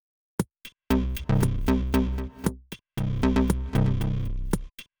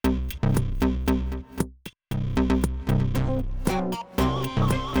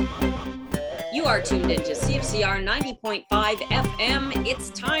are tuned into CFCR 90.5 FM. It's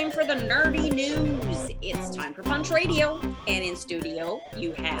time for the nerdy news. It's time for Punch Radio. And in studio,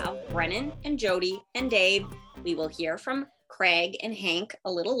 you have Brennan and Jody and Dave. We will hear from Craig and Hank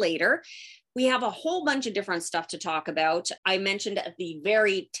a little later. We have a whole bunch of different stuff to talk about. I mentioned at the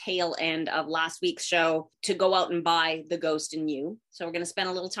very tail end of last week's show to go out and buy The Ghost in You. So we're going to spend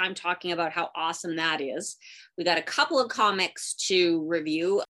a little time talking about how awesome that is. We got a couple of comics to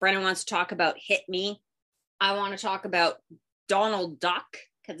review. Brennan wants to talk about Hit Me. I want to talk about Donald Duck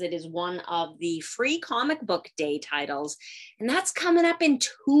because it is one of the free comic book day titles. And that's coming up in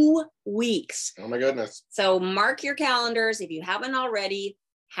 2 weeks. Oh my goodness. So mark your calendars if you haven't already.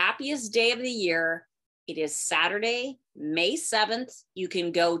 Happiest day of the year. It is Saturday, May 7th. You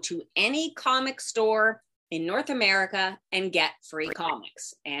can go to any comic store in North America and get free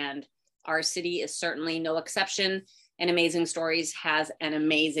comics. And our city is certainly no exception. And Amazing Stories has an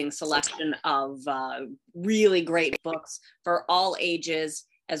amazing selection of really great books for all ages,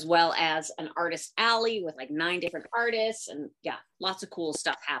 as well as an artist alley with like 9 different artists and yeah, lots of cool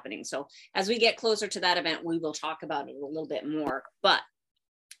stuff happening. So as we get closer to that event, we will talk about it a little bit more. But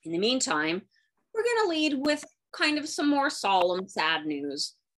in the meantime, we're going to lead with kind of some more solemn, sad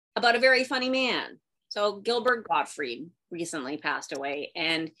news about a very funny man. So Gilbert Gottfried recently passed away,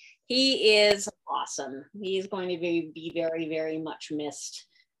 and he is awesome. He's going to be very, very much missed.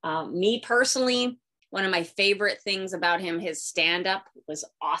 Me personally, one of my favorite things about him, his stand-up was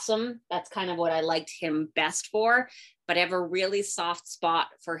awesome. That's kind of what I liked him best for, but I have a really soft spot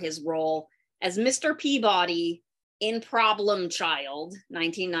for his role as Mr. Peabody in Problem Child,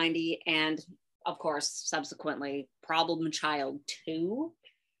 1990, and of course, subsequently, Problem Child 2.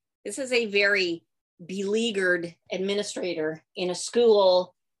 This is a very beleaguered administrator in a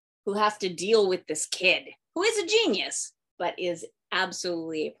school who has to deal with this kid, who is a genius, but is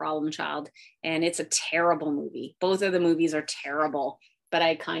absolutely a problem child. And it's a terrible movie. Both of the movies are terrible, but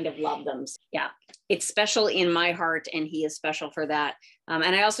I kind of love them. Yeah, it's special in my heart, and he is special for that.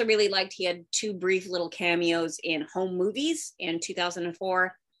 And I also really liked, he had 2 brief little cameos in Home Movies in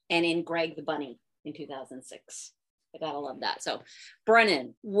 2004 and in Greg the Bunny in 2006. I gotta love that. So,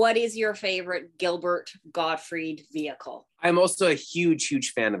 Brennan, what is your favorite Gilbert Gottfried vehicle? I'm also a huge,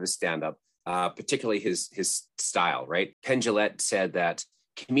 huge fan of his stand-up, particularly his style, right? Penn Jillette said that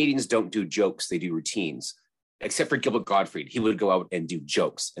comedians don't do jokes, they do routines. Except for Gilbert Gottfried, he would go out and do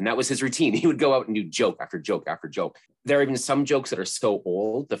jokes. And that was his routine. He would go out and do joke after joke after joke. There are even some jokes that are so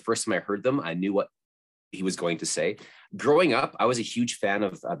old, the first time I heard them, I knew what he was going to say. Growing up, I was a huge fan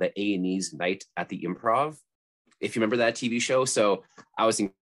of the A&E's Night at the Improv, if you remember that TV show. So I was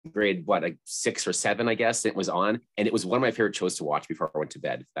in grade, like 6 or 7, I guess, it was on. And it was one of my favorite shows to watch before I went to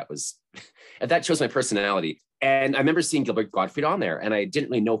bed. That shows my personality. And I remember seeing Gilbert Gottfried on there, and I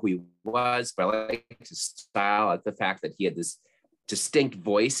didn't really know who he was, but I liked his style, I liked the fact that he had this distinct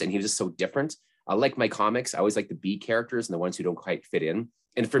voice and he was just so different. Like my comics, I always like the B characters and the ones who don't quite fit in.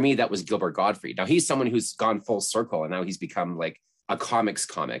 And for me, that was Gilbert Gottfried. Now he's someone who's gone full circle, and now he's become like a comics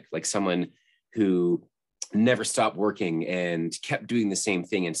comic, like someone who never stopped working and kept doing the same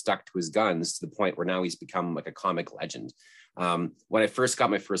thing and stuck to his guns to the point where now he's become like a comic legend. When I first got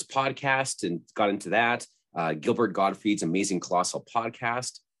my first podcast and got into that, Gilbert Gottfried's Amazing Colossal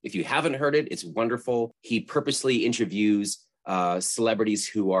Podcast. If you haven't heard it, it's wonderful. He purposely interviews celebrities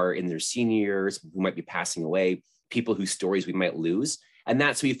who are in their senior years, who might be passing away, people whose stories we might lose. And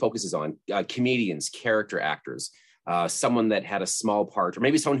that's who he focuses on, comedians, character actors, someone that had a small part, or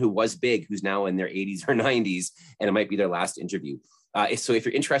maybe someone who was big, who's now in their 80s or 90s, and it might be their last interview. So if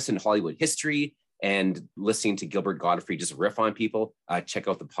you're interested in Hollywood history and listening to Gilbert Gottfried just riff on people, check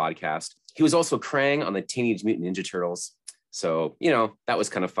out the podcast. He was also Krang on the Teenage Mutant Ninja Turtles. So, that was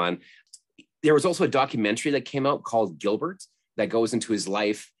kind of fun. There was also a documentary that came out called Gilbert that goes into his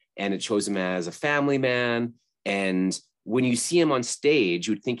life, and it shows him as a family man. And when you see him on stage,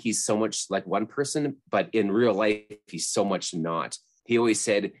 you would think he's so much like one person, but in real life, he's so much not. He always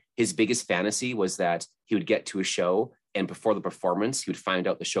said his biggest fantasy was that he would get to a show, and before the performance, he would find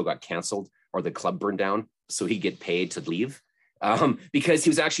out the show got canceled or the club burned down, so he'd get paid to leave. Because he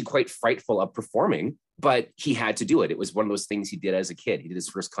was actually quite frightful of performing, but he had to do it. It was one of those things he did as a kid. He did his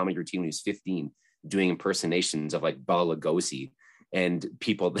first comedy routine when he was 15, doing impersonations of like Bela Lugosi and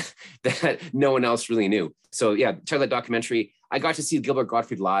people that no one else really knew. So yeah, check that documentary. I got to see Gilbert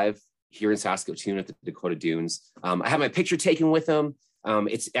Gottfried live here in Saskatoon at the Dakota Dunes. I had my picture taken with him.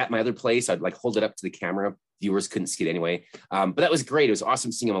 It's at my other place. I'd like hold it up to the camera. Viewers couldn't see it anyway. But that was great. It was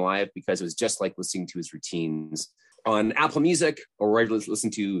awesome seeing him live because it was just like listening to his routines. On Apple Music, or wherever you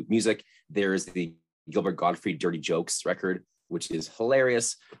listen to music, there's the Gilbert Gottfried Dirty Jokes record. which is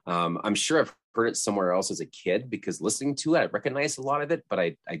hilarious. I'm sure I've heard it somewhere else as a kid because listening to it, I recognize a lot of it, but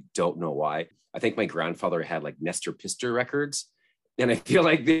I don't know why. I think my grandfather had like Nestor Pister records, and I feel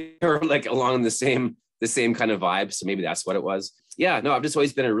like they were like along the same kind of vibe. So maybe that's what it was. Yeah, no, I've just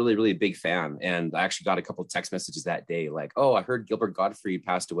always been a really, really big fan. And I actually got a couple of text messages that day, like, oh, I heard Gilbert Gottfried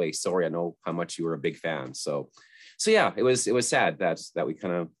passed away. Sorry, I know how much you were a big fan. So yeah, it was sad that we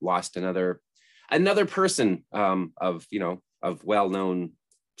kind of lost another person of well-known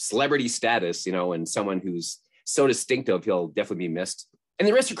celebrity status, and someone who's so distinctive, he'll definitely be missed. And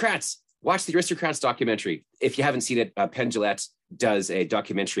the Aristocrats, watch the Aristocrats documentary. If you haven't seen it, Penn Jillette does a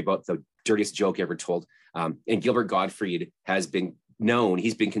documentary about the dirtiest joke ever told. And Gilbert Gottfried has been known,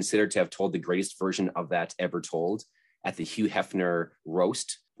 he's been considered to have told the greatest version of that ever told at the Hugh Hefner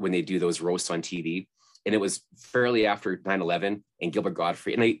roast, when they do those roasts on TV. And it was fairly after 9/11, and Gilbert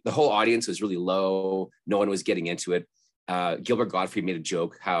Gottfried, and the whole audience was really low. No one was getting into it. Gilbert Gottfried made a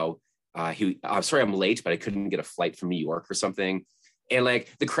joke how I'm sorry I'm late, but I couldn't get a flight from New York or something. And like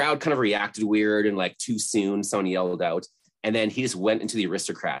the crowd kind of reacted weird and like too soon, someone yelled out. And then he just went into the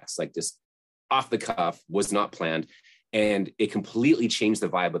Aristocrats, like just off the cuff, was not planned. And it completely changed the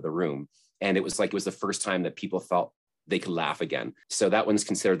vibe of the room. And it was the first time that people felt they could laugh again. So that one's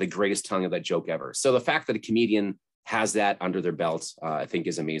considered the greatest telling of that joke ever. So the fact that a comedian has that under their belt, I think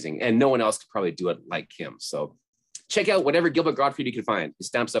is amazing. And no one else could probably do it like him. So check out whatever Gilbert Gottfried you can find. His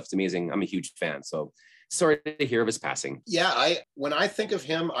stand-up stuff is amazing. I'm a huge fan. So sorry to hear of his passing. Yeah, when I think of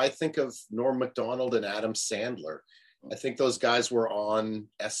him, I think of Norm Macdonald and Adam Sandler. I think those guys were on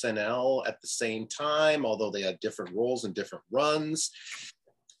SNL at the same time, although they had different roles and different runs.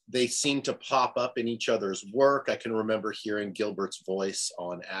 They seem to pop up in each other's work. I can remember hearing Gilbert's voice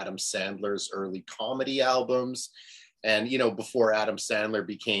on Adam Sandler's early comedy albums. And, before Adam Sandler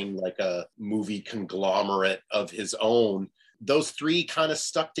became like a movie conglomerate of his own, those three kind of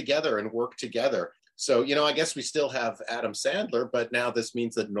stuck together and worked together. So, I guess we still have Adam Sandler, but now this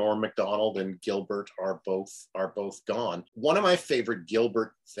means that Norm Macdonald and Gilbert are both gone. One of my favorite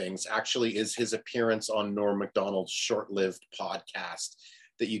Gilbert things actually is his appearance on Norm Macdonald's short-lived podcast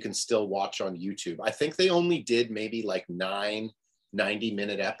that you can still watch on YouTube. I think they only did maybe like 9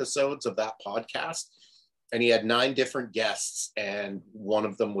 90-minute episodes of that podcast. And he had 9 different guests, and one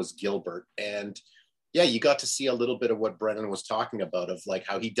of them was Gilbert. And yeah, you got to see a little bit of what Brennan was talking about, of like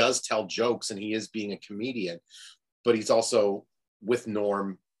how he does tell jokes and he is being a comedian, but he's also, with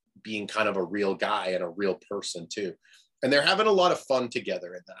Norm, being kind of a real guy and a real person too. And they're having a lot of fun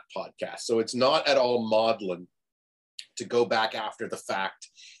together in that podcast. So it's not at all maudlin to go back after the fact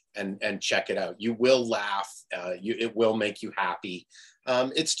and check it out. You will laugh. It will make you happy.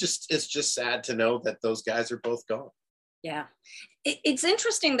 It's just sad to know that those guys are both gone. Yeah. It's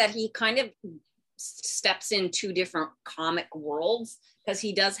interesting that he kind of steps in 2 different comic worlds, because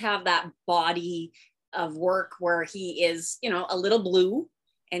he does have that body of work where he is, a little blue,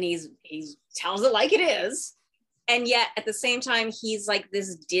 and he tells it like it is. And yet at the same time, he's like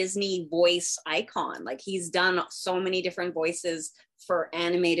this Disney voice icon. Like, he's done so many different voices for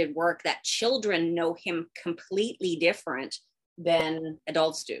animated work that children know him completely different than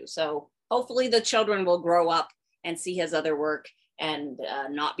adults do. So hopefully the children will grow up and see his other work and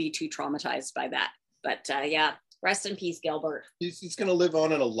not be too traumatized by that. But yeah, rest in peace, Gilbert. He's going to live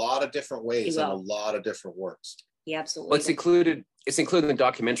on in a lot of different ways and a lot of different works. He absolutely. Well, it's included in the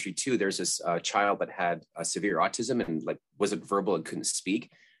documentary too. There's this child that had severe autism and like wasn't verbal and couldn't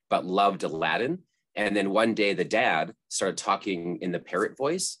speak, but loved Aladdin. And then one day the dad started talking in the parrot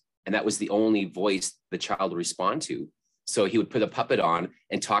voice, and that was the only voice the child would respond to. So he would put a puppet on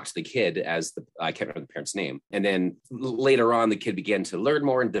and talk to the kid as I can't remember the parent's name. And then later on, the kid began to learn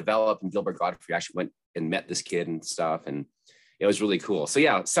more and develop, and Gilbert Gottfried actually went and met this kid and stuff. And it was really cool. So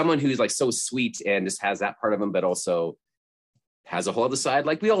yeah, someone who's like so sweet and just has that part of him, but also has a whole other side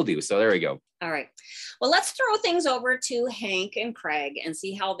like we all do. So there we go. All right. Well, let's throw things over to Hank and Craig and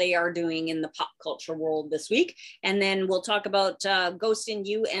see how they are doing in the pop culture world this week. And then we'll talk about Ghost in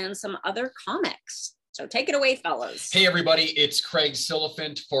You and some other comics. So take it away, fellas. Hey, everybody. It's Craig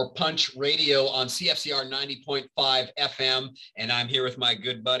Silliphant for Punch Radio on CFCR 90.5 FM. And I'm here with my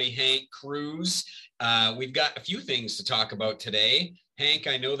good buddy, Hank Cruz. We've got a few things to talk about today. Hank,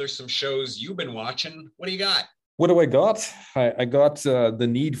 I know there's some shows you've been watching. What do you got? What do I got? I got The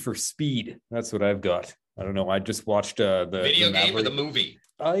Need for Speed. That's what I've got. I don't know. I just watched the video game or the movie?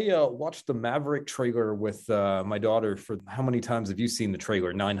 I watched the Maverick trailer with my daughter. For how many times have you seen the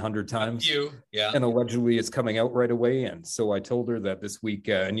trailer? 900 times. Yeah. And allegedly it's coming out right away. And so I told her that this week,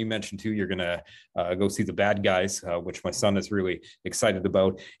 and you mentioned too, you're gonna go see The Bad Guys, which my son is really excited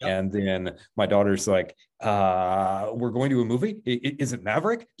about. Yep. And then my daughter's like, "We're going to a movie. Is it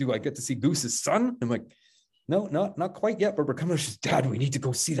Maverick? Do I get to see Goose's son?" I'm like, "No, not quite yet, but we're coming." She's, "Dad, we need to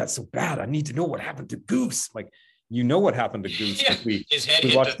go see that so bad. I need to know what happened to Goose." I'm like, you know what happened to Goose? Yeah, his head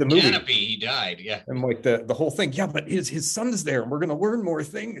hit the movie. Canopy. He died. Yeah, and like the whole thing. Yeah, but his son's there, and we're gonna learn more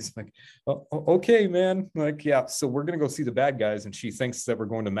things. Like, oh, okay, man. Like, yeah. So we're gonna go see The Bad Guys, and she thinks that we're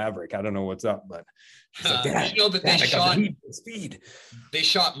going to Maverick. I don't know what's up, but she's like, Dad, you know that Dad, they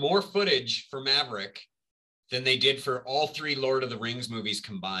shot more footage for Maverick than they did for all 3 Lord of the Rings movies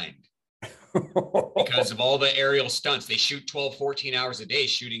combined. Because of all the aerial stunts. They shoot 12, 14 hours a day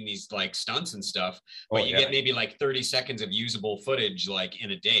shooting these like stunts and stuff, but you get maybe like 30 seconds of usable footage like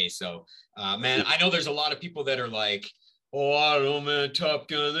in a day. So man, I know there's a lot of people that are like, "Oh, I don't know, man, Top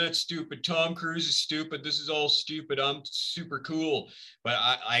Gun, that's stupid. Tom Cruise is stupid. This is all stupid. I'm super cool." But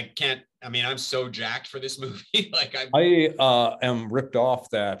I can't, I mean, I'm so jacked for this movie. Like I am ripped off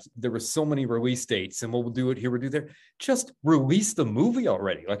that there were so many release dates, and we'll do it here, we'll do there. Just release the movie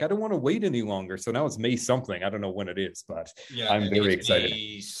already. Like, I don't want to wait any longer. So now it's May something. I don't know when it is, but yeah, I'm very excited.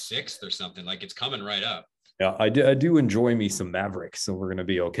 May 6th or something. Like, it's coming right up. Yeah, I do enjoy me some Maverick, so we're going to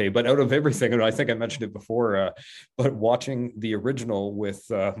be okay. But out of everything, and I think I mentioned it before, but watching the original with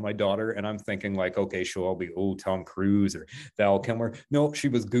my daughter, and I'm thinking like, okay, she'll all be, oh, Tom Cruise or Val Kilmer. No, she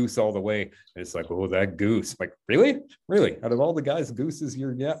was Goose all the way. And it's like, oh, that Goose. Like, really? Out of all the guys, Goose is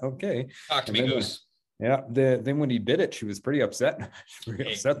your, yeah, okay. Talk to me, Goose. Yeah, then when he bit it, she was pretty upset.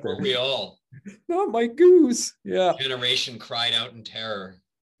 Upset there. We all. Not my Goose. Yeah. Generation cried out in terror.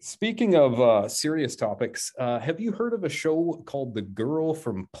 Speaking of serious topics, have you heard of a show called The Girl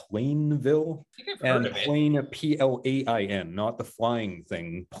from Plainville? I think I've heard of it. Plain, not the flying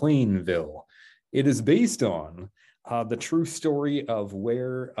thing, Plainville. It is based on the true story of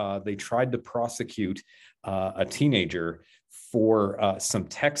where they tried to prosecute a teenager for some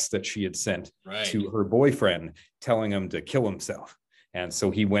text that she had sent to her boyfriend telling him to kill himself. And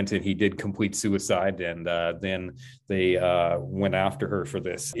so he went and he did complete suicide, and then they went after her for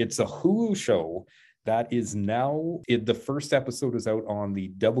this. It's a Hulu show that is now, the first episode is out on the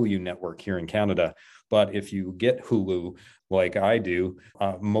W Network here in Canada. But if you get Hulu, like I do,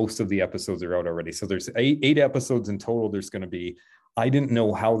 most of the episodes are out already. So there's eight episodes in total. There's going to be, I didn't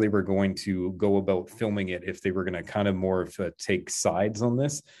know how they were going to go about filming it, if they were going to kind of more of take sides on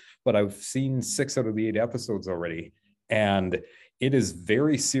this. But I've seen 6 out of the 8 episodes already. And it is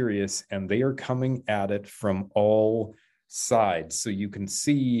very serious, and they are coming at it from all sides. So you can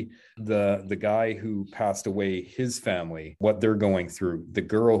see the guy who passed away, his family, what they're going through. The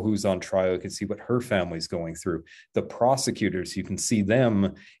girl who's on trial, you can see what her family's going through. The prosecutors, you can see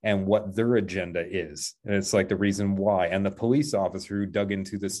them and what their agenda is. And it's like the reason why. And the police officer who dug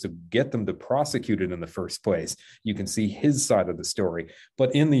into this to get them to prosecute it in the first place, you can see his side of the story.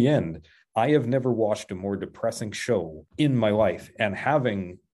 But in the end, I have never watched a more depressing show in my life, and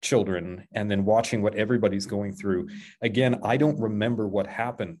having children and then watching what everybody's going through. Again, I don't remember what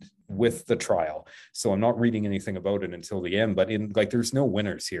happened with the trial, so I'm not reading anything about it until the end, but there's no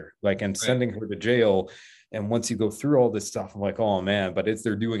winners here, and sending her to jail. And once you go through all this stuff, I'm like, oh man, but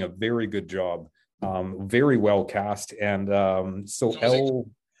they're doing a very good job, very well cast. And so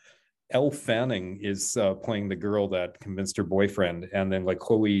Elle Fanning is playing the girl that convinced her boyfriend, and then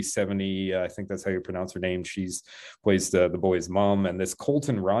Chloe 70, I think that's how you pronounce her name. She's plays the boy's mom, and this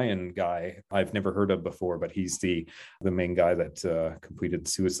Colton Ryan guy I've never heard of before, but he's the main guy that completed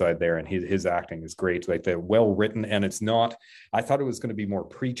suicide there, and his acting is great. They're well written, and it's not. I thought it was going to be more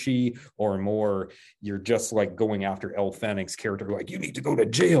preachy or more. You're just going after Elle Fanning's character, you need to go to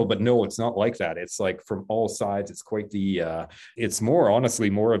jail, but no, it's not like that. It's from all sides. It's quite the. It's more honestly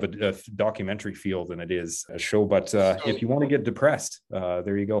more of a documentary feel than it is a show, but if you want to get depressed,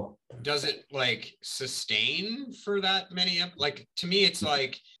 there you go. Does it sustain for that many to me it's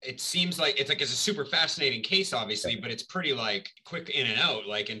it seems it's a super fascinating case, obviously, but it's pretty quick in and out,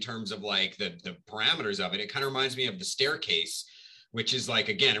 in terms of the parameters of it. It kind of reminds me of The Staircase, which is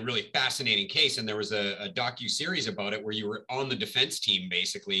again a really fascinating case, and there was a docu-series about it where you were on the defense team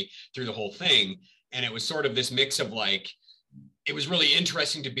basically through the whole thing, and it was sort of this mix of it was really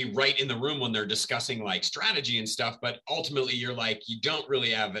interesting to be right in the room when they're discussing strategy and stuff, but ultimately you're you don't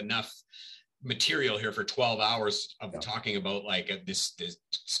really have enough material here for 12 hours of talking about this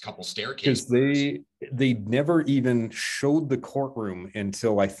couple staircases. Because they never even showed the courtroom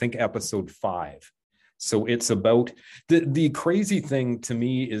until I think episode 5. So it's about the crazy thing to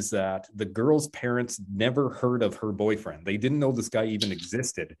me is that the girl's parents never heard of her boyfriend. They didn't know this guy even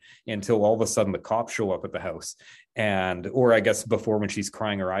existed until all of a sudden the cops show up at the house. And, or I guess before, when she's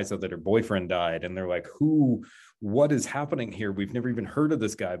crying her eyes out that her boyfriend died, and they're like, what is happening here? We've never even heard of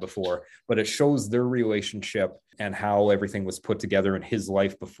this guy before. But it shows their relationship and how everything was put together in his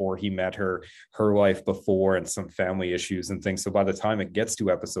life before he met her life before, and some family issues and things. So by the time it gets to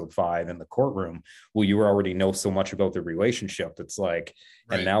episode 5 in the courtroom, well, you already know so much about the relationship. It's like,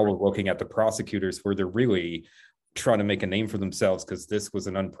 right. And now we're looking at the prosecutors where they're really trying to make a name for themselves, because this was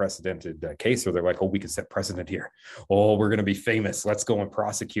an unprecedented case where they're like, oh, we can set precedent here. Oh, we're going to be famous. Let's go and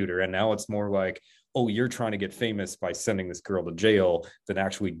prosecute her. And now it's more like, oh, you're trying to get famous by sending this girl to jail than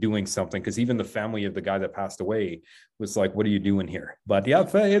actually doing something. Because even the family of the guy that passed away was like, what are you doing here? But yeah,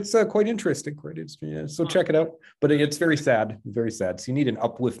 it's quite interesting. Yeah, so check it out. But it's very sad, very sad. So you need an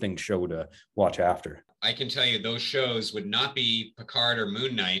uplifting show to watch after. I can tell you those shows would not be Picard or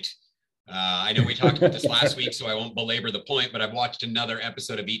Moon Knight. I know we talked about this last week, so I won't belabor the point, but I've watched another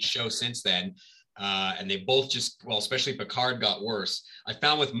episode of each show since then. And they both just, well, especially Picard got worse. I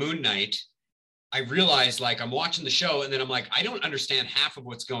found with Moon Knight, I realized, like, I'm watching the show and then I'm like, I don't understand half of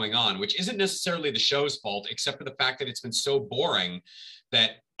what's going on, which isn't necessarily the show's fault, except for the fact that it's been so boring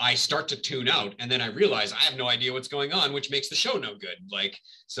that I start to tune out. And then I realize I have no idea what's going on, which makes the show no good. Like,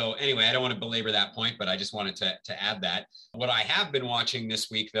 so anyway, I don't want to belabor that point, but I just wanted to add that. What I have been watching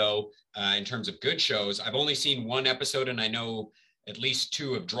this week, though, in terms of good shows, I've only seen one episode, and I know at least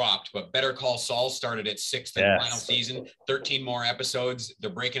 2 have dropped, but Better Call Saul started its 6th and final season, 13 more episodes. They're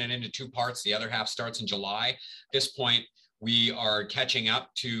breaking it into 2 parts. The other half starts in July. At this point, we are catching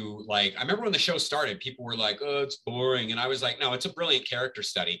up to, like, I remember when the show started, people were like, oh, it's boring. And I was like, no, it's a brilliant character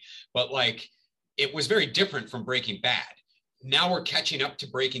study. But like, it was very different from Breaking Bad. Now we're catching up to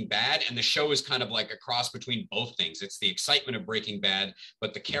Breaking Bad, and the show is kind of like a cross between both things. It's the excitement of Breaking Bad,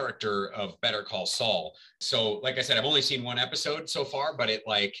 but the character of Better Call Saul. So like I said, I've only seen one episode so far, but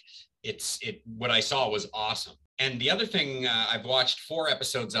what I saw was awesome. And the other thing I've watched 4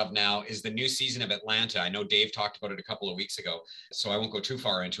 episodes of now is the new season of Atlanta. I know Dave talked about it a couple of weeks ago, so I won't go too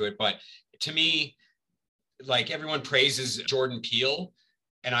far into it. But to me, like, everyone praises Jordan Peele,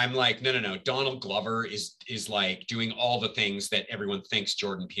 and I'm like, no. Donald Glover is like doing all the things that everyone thinks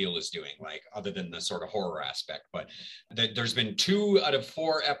Jordan Peele is doing, like, other than the sort of horror aspect. But there's been 2 out of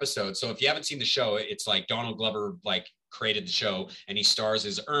 4 episodes. So if you haven't seen the show, it's like Donald Glover, like, created the show, and he stars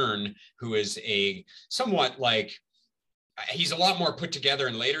as Earn, who is a somewhat, like, he's a lot more put together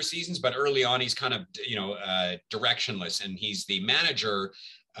in later seasons, but early on he's kind of, directionless, and he's the manager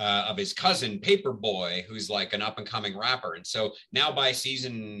of his cousin Paperboy, who's like an up and coming rapper. And so now by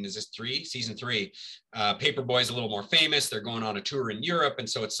season 3, Paperboy's a little more famous. They're going on a tour in Europe, and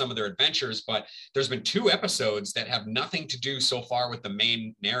so it's some of their adventures. But there's been 2 episodes that have nothing to do so far with the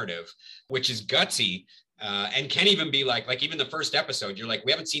main narrative, which is gutsy. And can even be like even the first episode, you're like,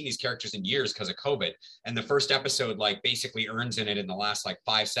 we haven't seen these characters in years because of COVID. And the first episode, like, basically Earn's in it in the last, like,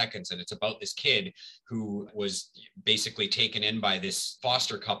 5 seconds. And it's about this kid who was basically taken in by this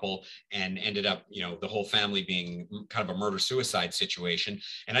foster couple and ended up, the whole family being kind of a murder-suicide situation.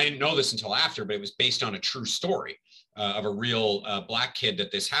 And I didn't know this until after, but it was based on a true story of a real Black kid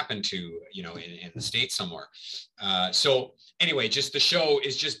that this happened to, in the States somewhere. So anyway, just the show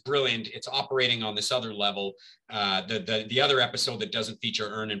is just brilliant. It's operating on this other level. The other episode that doesn't feature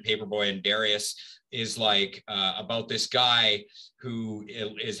Earn and Paperboy and Darius is like about this guy who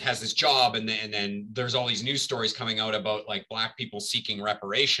has this job, and then there's all these news stories coming out about, like, Black people seeking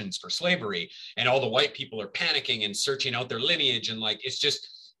reparations for slavery, and all the white people are panicking and searching out their lineage, and, like, it's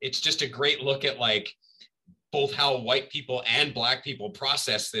just a great look at, like, both how white people and Black people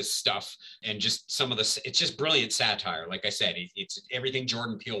process this stuff, and just it's just brilliant satire. Like I said, it's everything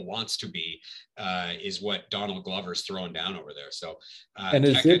Jordan Peele wants to be, is what Donald Glover's throwing down over there. So, and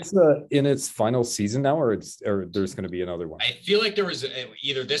is it in its final season now, or there's going to be another one? I feel like there was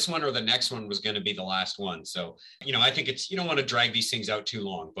either this one or the next one was going to be the last one. So, I think you don't want to drag these things out too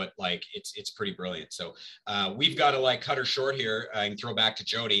long, but, like, it's pretty brilliant. So we've got to, like, cut her short here and throw back to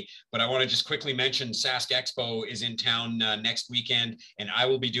Jody, but I want to just quickly mention Sask Expo is in town next weekend, and I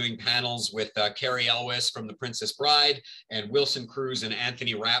will be doing panels with Carrie Elwes from The Princess Bride, and Wilson Cruz and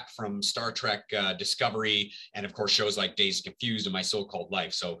Anthony Rapp from Star Trek Discovery, and of course shows like Dazed and Confused and My So-Called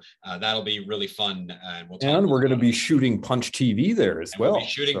Life. So that'll be really fun. And we're going to be shooting Punch TV there as well. We'll be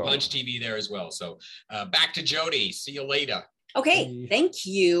shooting Punch TV there as well. So back to Jody. See you later. Okay, thank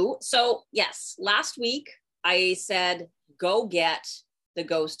you. So yes, last week I said, go get The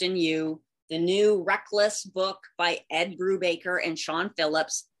Ghost in You, the new Reckless book by Ed Brubaker and Sean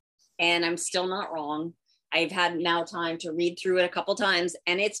Phillips. and I'm still not wrong. I've had now time to read through it a couple times,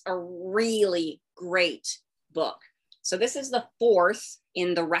 and it's a really great book. So this is the fourth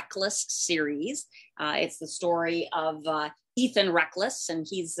in the Reckless series. It's the story of Ethan Reckless, and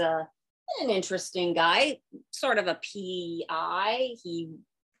he's an interesting guy, sort of a PI. He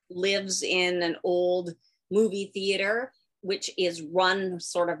lives in an old movie theater, which is run,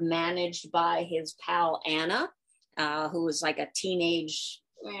 sort of managed by his pal Anna, who is like a teenage,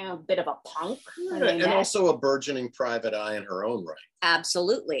 bit of a punk. And also a burgeoning private eye in her own right.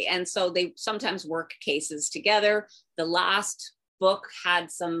 Absolutely. And so they sometimes work cases together. The last book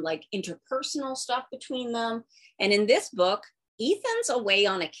had some like interpersonal stuff between them. And in this book, Ethan's away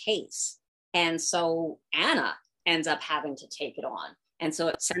on a case. And so Anna ends up having to take it on. And so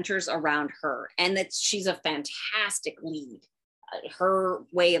it centers around her. And she's a fantastic lead. Her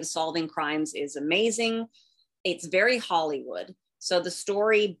way of solving crimes is amazing. It's very Hollywood. So the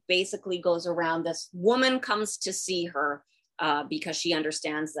story basically goes around this woman comes to see her because she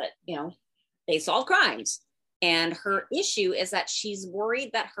understands that, they solve crimes. And her issue is that she's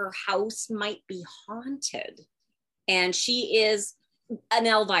worried that her house might be haunted. And she is an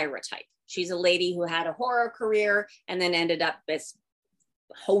Elvira type. She's a lady who had a horror career and then ended up as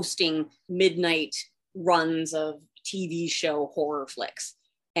hosting midnight runs of TV show horror flicks.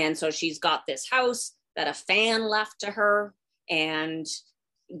 And so she's got this house that a fan left to her, and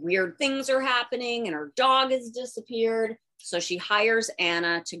weird things are happening, and her dog has disappeared. So she hires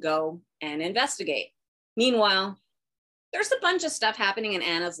Anna to go and investigate. Meanwhile, there's a bunch of stuff happening in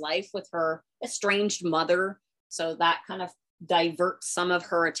Anna's life with her estranged mother. So that kind of diverts some of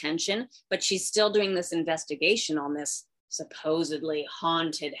her attention, but she's still doing this investigation on this supposedly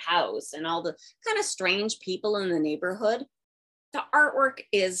haunted house and all the kind of strange people in the neighborhood. The artwork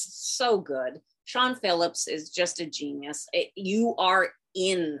is so good. Sean Phillips is just a genius. You are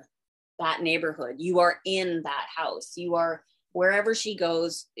in that neighborhood. You are in that house. You are wherever she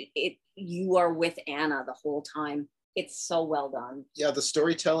goes. You are with Anna the whole time. It's so well done. Yeah, the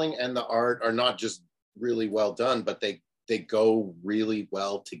storytelling and the art are not just really well done, but they go really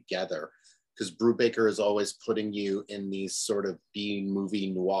well together, because Brubaker is always putting you in these sort of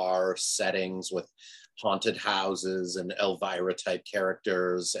B-movie noir settings with haunted houses and Elvira type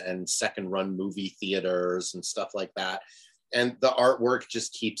characters and second run movie theaters and stuff like that. And the artwork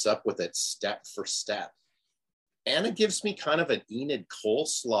just keeps up with it step for step. Anna gives me kind of an Enid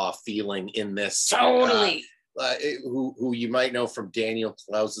Coleslaw feeling in this. Totally. Who you might know from Daniel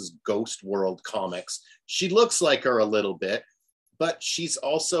Klaus's Ghost World comics. She looks like her a little bit, but she's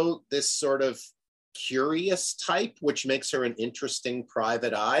also this sort of curious type, which makes her an interesting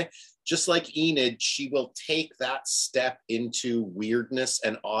private eye. Just like Enid, she will take that step into weirdness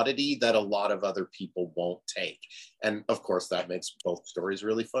and oddity that a lot of other people won't take. And of course, that makes both stories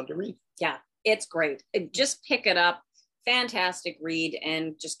really fun to read. Yeah, it's great. Just pick it up. Fantastic read,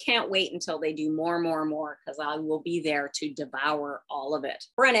 and just can't wait until they do more, because I will be there to devour all of it.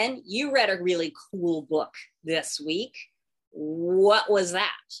 Brennan, you read a really cool book this week. What was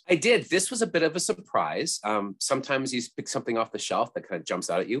that? I did. This was a bit of a surprise. Sometimes you pick something off the shelf that kind of jumps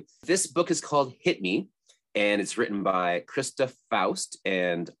out at you. This book is called Hit Me, and it's written by Krista Faust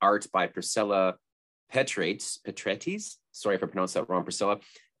and art by Priscilla Petretis. Sorry if I pronounced that wrong, Priscilla.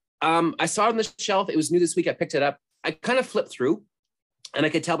 I saw it on the shelf. It was new this week. I picked it up. I kind of flipped through, and I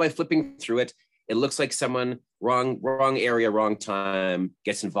could tell by flipping through it, it looks like someone wrong area, wrong time,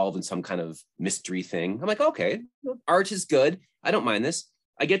 gets involved in some kind of mystery thing. I'm like, okay, art is good. I don't mind this.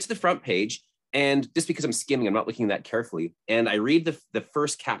 I get to the front page, and just because I'm skimming, I'm not looking that carefully. And I read the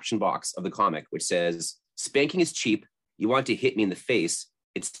first caption box of the comic, which says, "Spanking is cheap. You want to hit me in the face.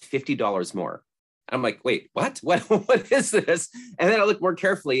 It's $50 more." I'm like, wait, what? What is this? And then I look more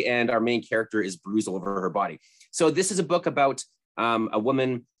carefully, and our main character is bruised all over her body. So this is a book about a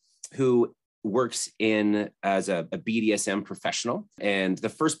woman who works as a BDSM professional. And the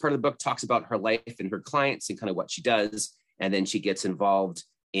first part of the book talks about her life and her clients and kind of what she does. And then she gets involved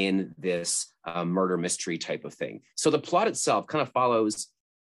in this murder mystery type of thing. So the plot itself kind of follows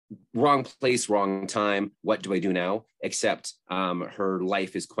wrong place, wrong time. What do I do now? Except her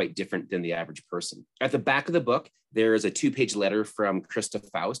life is quite different than the average person. At the back of the book, there is a 2-page letter from Krista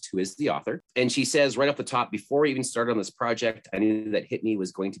Faust, who is the author. And she says right off the top, before I even started on this project, I knew that Hit Me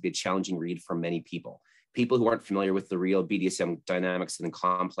was going to be a challenging read for many people who aren't familiar with the real BDSM dynamics and the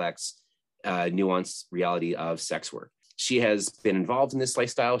complex, nuanced reality of sex work. She has been involved in this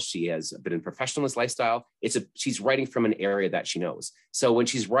lifestyle. She has been professional in this lifestyle. She's writing from an area that she knows. So when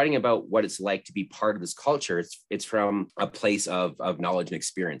she's writing about what it's like to be part of this culture, it's from a place of knowledge and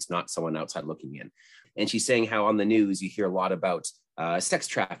experience, not someone outside looking in. And she's saying how on the news, you hear a lot about sex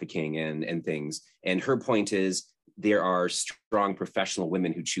trafficking and things. And her point is there are strong professional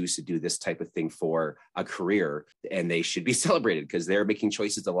women who choose to do this type of thing for a career, and they should be celebrated because they're making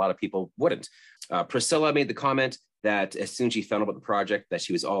choices that a lot of people wouldn't. Priscilla made the comment that as soon as she found out about the project, that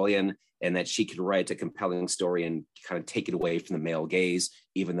she was all in and that she could write a compelling story and kind of take it away from the male gaze,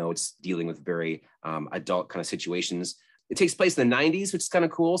 even though it's dealing with very adult kind of situations. It takes place in the 90s, which is kind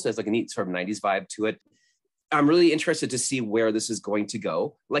of cool. So it's like a neat sort of 90s vibe to it. I'm really interested to see where this is going to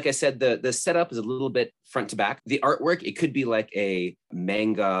go. Like I said, the setup is a little bit front to back. The artwork, it could be like a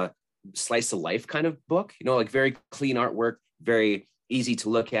manga slice of life kind of book, you know, like very clean artwork, very easy to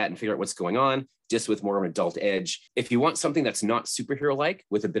look at and figure out what's going on, just with more of an adult edge. If you want something that's not superhero-like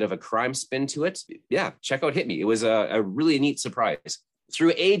with a bit of a crime spin to it, yeah, check out Hit Me. It was a really neat surprise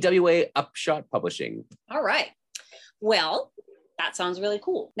through AWA Upshot Publishing. All right. Well, that sounds really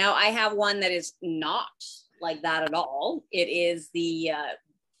cool. Now I have one that is not like that at all. It is the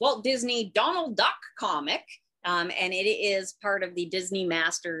Walt Disney Donald Duck comic, and it is part of the Disney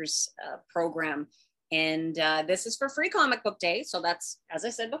Masters program. And this is for Free Comic Book Day. So that's, as I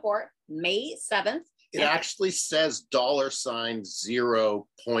said before, May 7th. It actually says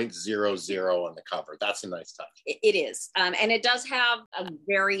 $0.00 on the cover. That's a nice touch. It is. And it does have a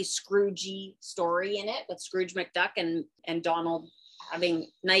very Scroogey story in it with Scrooge McDuck and Donald having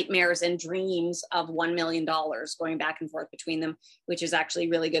nightmares and dreams of $1 million going back and forth between them, which is actually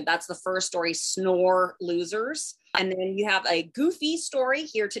really good. That's the first story, Snore Losers. And then you have a Goofy story,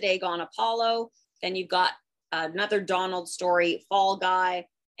 Here Today, Gone Apollo. Then you've got another Donald story, Fall Guy.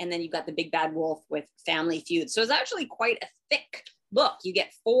 And then you've got the Big Bad Wolf with Family Feud. So it's actually quite a thick book. You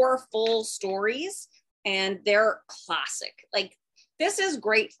get 4 full stories and they're classic. Like, this is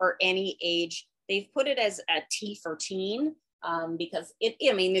great for any age. They've put it as a T for teen. Because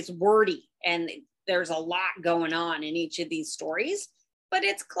it's wordy and there's a lot going on in each of these stories, but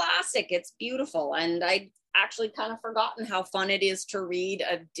it's classic. It's beautiful. And I actually kind of forgotten how fun it is to read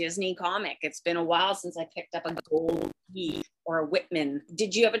a Disney comic. It's been a while since I picked up a Gold Key or a Whitman.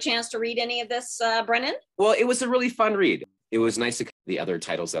 Did you have a chance to read any of this, Brennan? Well, it was a really fun read. It was nice to the other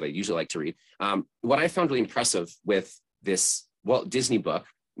titles that I usually like to read. What I found really impressive with this Walt Disney book,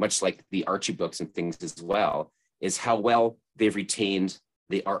 much like the Archie books and things as well, is how well they've retained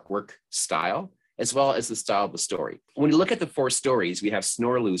the artwork style as well as the style of the story. When you look at the 4 stories, we have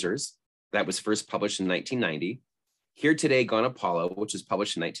Snore Losers, that was first published in 1990. Here Today, Gone Apollo, which was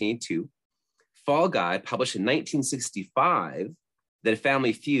published in 1982. Fall Guy, published in 1965. Then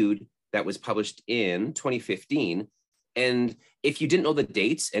Family Feud, that was published in 2015. And if you didn't know the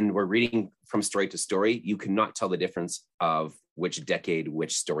dates and were reading from story to story, you could not tell the difference of which decade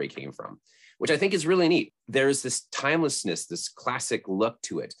which story came from, which I think is really neat. There's this timelessness, this classic look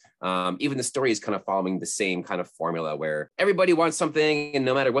to it. Even the story is kind of following the same kind of formula where everybody wants something and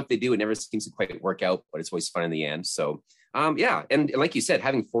no matter what they do, it never seems to quite work out, but it's always fun in the end. So yeah, and like you said,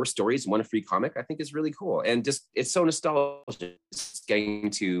 having 4 stories, 1 free comic, I think is really cool. And just, it's so nostalgic, just getting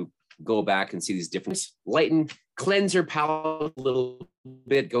to go back and see these differences, lighten, cleanse your palate a little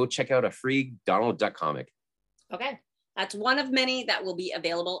bit, go check out a free Donald Duck comic. Okay. That's one of many that will be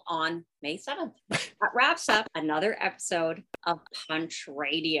available on May 7th. That wraps up another episode of Punch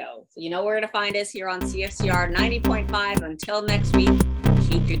Radio. So you know where to find us here on CFCR 90.5. Until next week,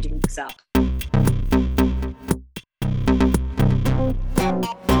 keep your dukes up.